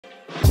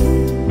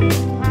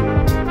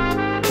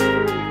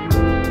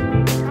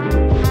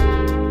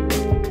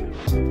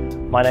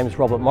My name is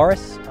Robert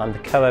Morris. I'm the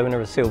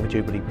co-owner of Silver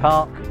Jubilee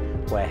Park,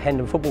 where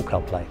Hendon Football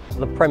Club play.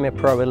 The Premier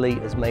Pro Elite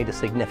has made a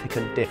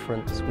significant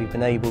difference. We've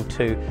been able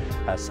to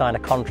sign a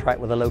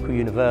contract with a local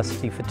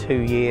university for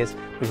 2 years.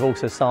 We've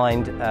also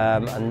signed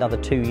another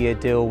 2-year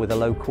deal with a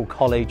local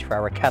college for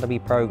our academy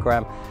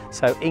programme.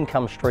 So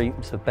income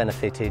streams have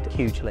benefited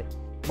hugely.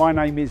 My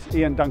name is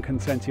Ian Duncan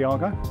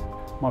Santiago.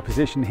 My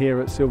position here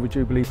at Silver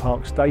Jubilee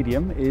Park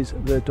Stadium is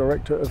the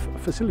Director of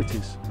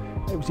Facilities.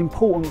 It was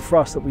important for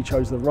us that we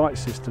chose the right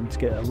system to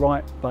get a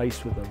right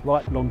base with the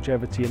right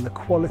longevity, and the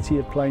quality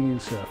of playing in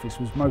surface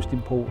was most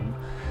important,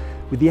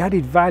 with the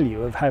added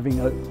value of having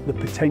the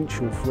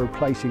potential for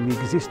replacing the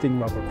existing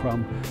rubber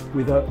crumb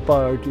with a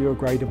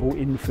biodegradable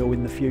infill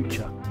in the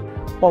future.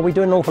 Well, we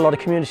do an awful lot of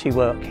community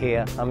work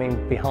here. I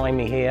mean, behind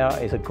me here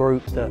is a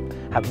group that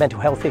have mental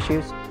health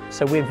issues.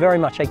 So we're very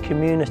much a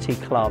community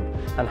club,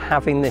 and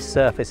having this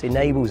surface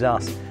enables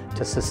us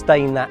to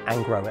sustain that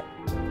and grow it.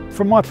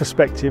 From my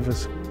perspective,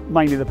 as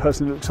mainly the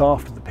person who looks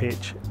after the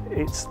pitch,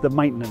 it's the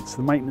maintenance.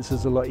 The maintenance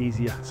is a lot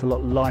easier, it's a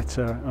lot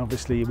lighter, and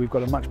obviously we've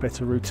got a much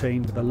better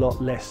routine with a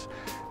lot less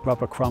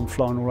rubber crumb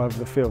flying all over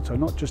the field. So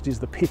not just is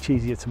the pitch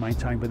easier to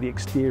maintain, but the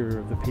exterior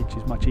of the pitch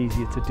is much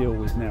easier to deal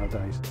with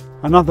nowadays.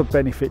 Another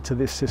benefit to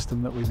this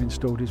system that we've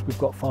installed is we've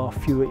got far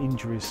fewer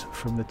injuries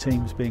from the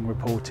teams being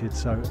reported,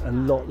 so a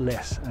lot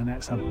less, and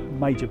that's a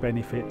major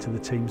benefit to the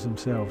teams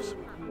themselves.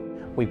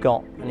 We've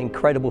got an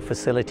incredible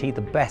facility,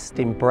 the best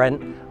in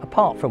Brent,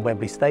 apart from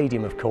Wembley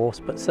Stadium of course,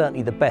 but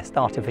certainly the best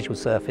artificial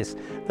surface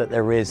that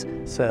there is,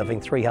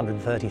 serving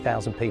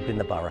 330,000 people in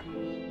the borough.